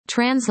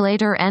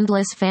Translator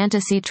Endless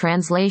Fantasy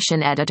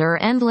Translation Editor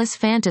Endless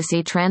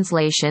Fantasy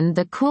Translation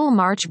The cool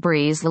March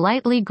breeze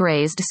lightly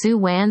grazed Su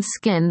Wan's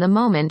skin the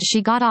moment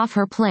she got off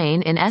her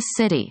plane in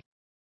S-City.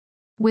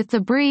 With the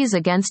breeze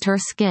against her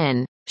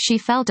skin, she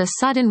felt a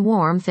sudden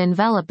warmth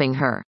enveloping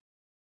her.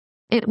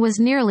 It was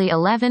nearly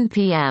 11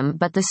 p.m.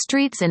 but the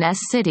streets in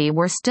S-City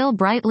were still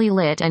brightly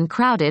lit and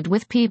crowded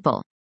with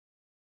people.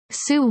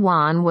 Su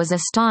Wan was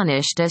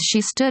astonished as she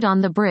stood on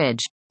the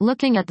bridge,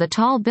 looking at the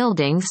tall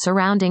buildings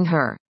surrounding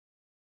her.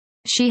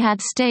 She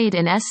had stayed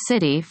in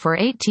S-City for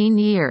 18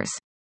 years.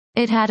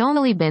 It had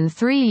only been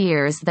 3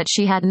 years that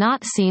she had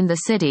not seen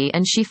the city,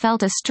 and she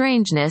felt a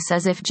strangeness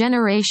as if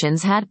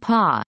generations had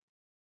passed.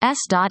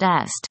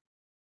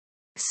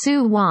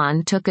 Su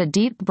Wan took a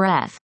deep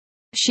breath.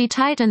 She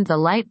tightened the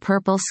light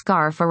purple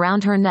scarf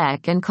around her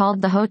neck and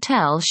called the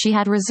hotel she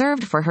had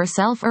reserved for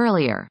herself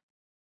earlier.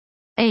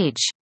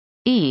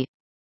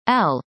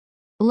 H.E.L.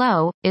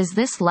 Hello, is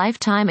this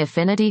Lifetime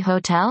Affinity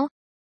Hotel?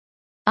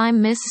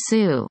 I'm Miss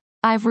Su.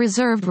 I've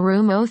reserved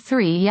room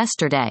 03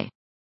 yesterday.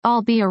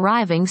 I'll be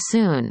arriving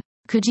soon.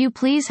 Could you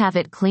please have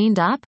it cleaned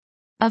up?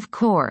 Of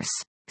course.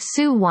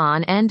 Su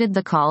Wan ended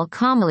the call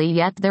calmly,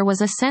 yet there was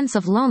a sense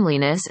of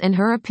loneliness in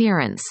her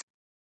appearance.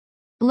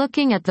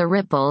 Looking at the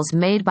ripples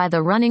made by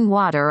the running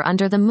water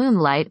under the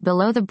moonlight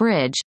below the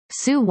bridge,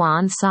 Su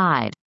Wan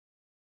sighed.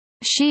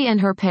 She and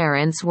her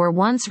parents were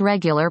once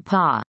regular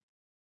passers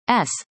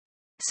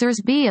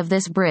of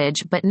this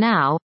bridge, but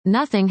now,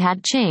 nothing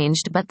had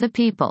changed but the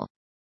people.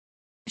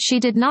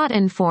 She did not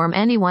inform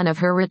anyone of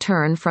her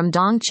return from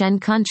Dongchen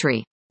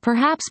country,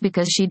 perhaps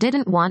because she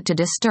didn't want to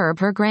disturb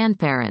her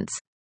grandparents.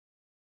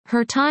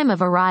 Her time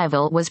of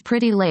arrival was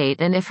pretty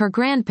late, and if her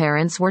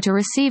grandparents were to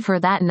receive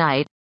her that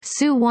night,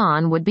 Su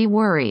Wan would be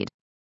worried.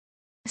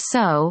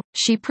 So,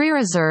 she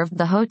pre-reserved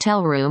the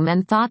hotel room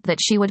and thought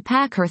that she would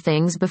pack her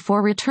things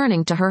before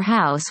returning to her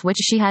house, which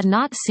she had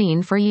not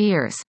seen for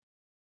years.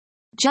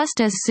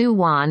 Just as Su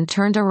Wan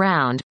turned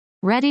around,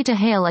 ready to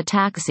hail a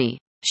taxi,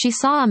 she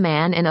saw a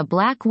man in a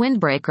black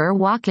windbreaker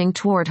walking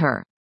toward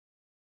her.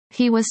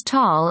 He was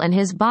tall and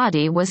his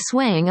body was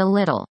swaying a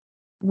little.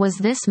 Was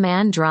this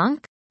man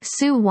drunk?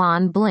 Su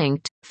Wan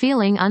blinked,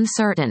 feeling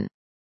uncertain.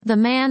 The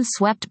man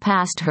swept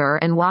past her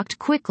and walked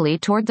quickly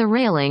toward the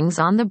railings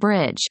on the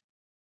bridge.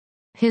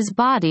 His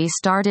body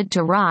started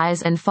to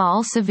rise and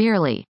fall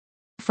severely.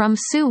 From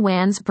Su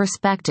Wan's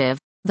perspective,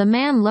 the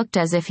man looked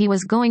as if he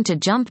was going to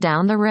jump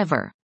down the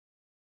river.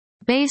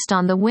 Based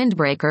on the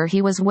windbreaker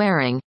he was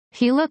wearing,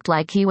 he looked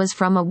like he was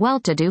from a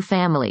well-to-do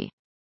family.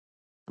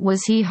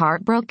 Was he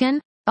heartbroken?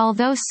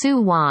 Although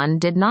Su Wan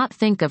did not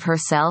think of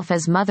herself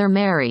as Mother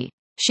Mary,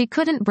 she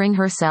couldn't bring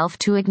herself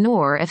to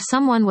ignore if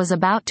someone was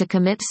about to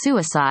commit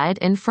suicide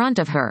in front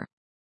of her.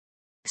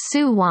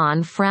 Su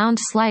Wan frowned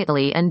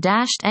slightly and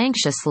dashed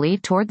anxiously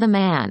toward the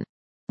man.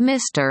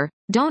 Mister,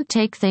 don't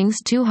take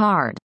things too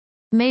hard.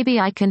 Maybe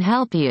I can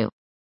help you.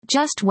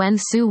 Just when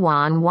Su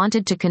Wan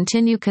wanted to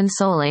continue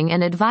consoling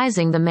and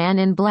advising the man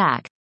in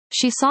black,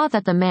 she saw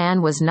that the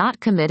man was not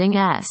committing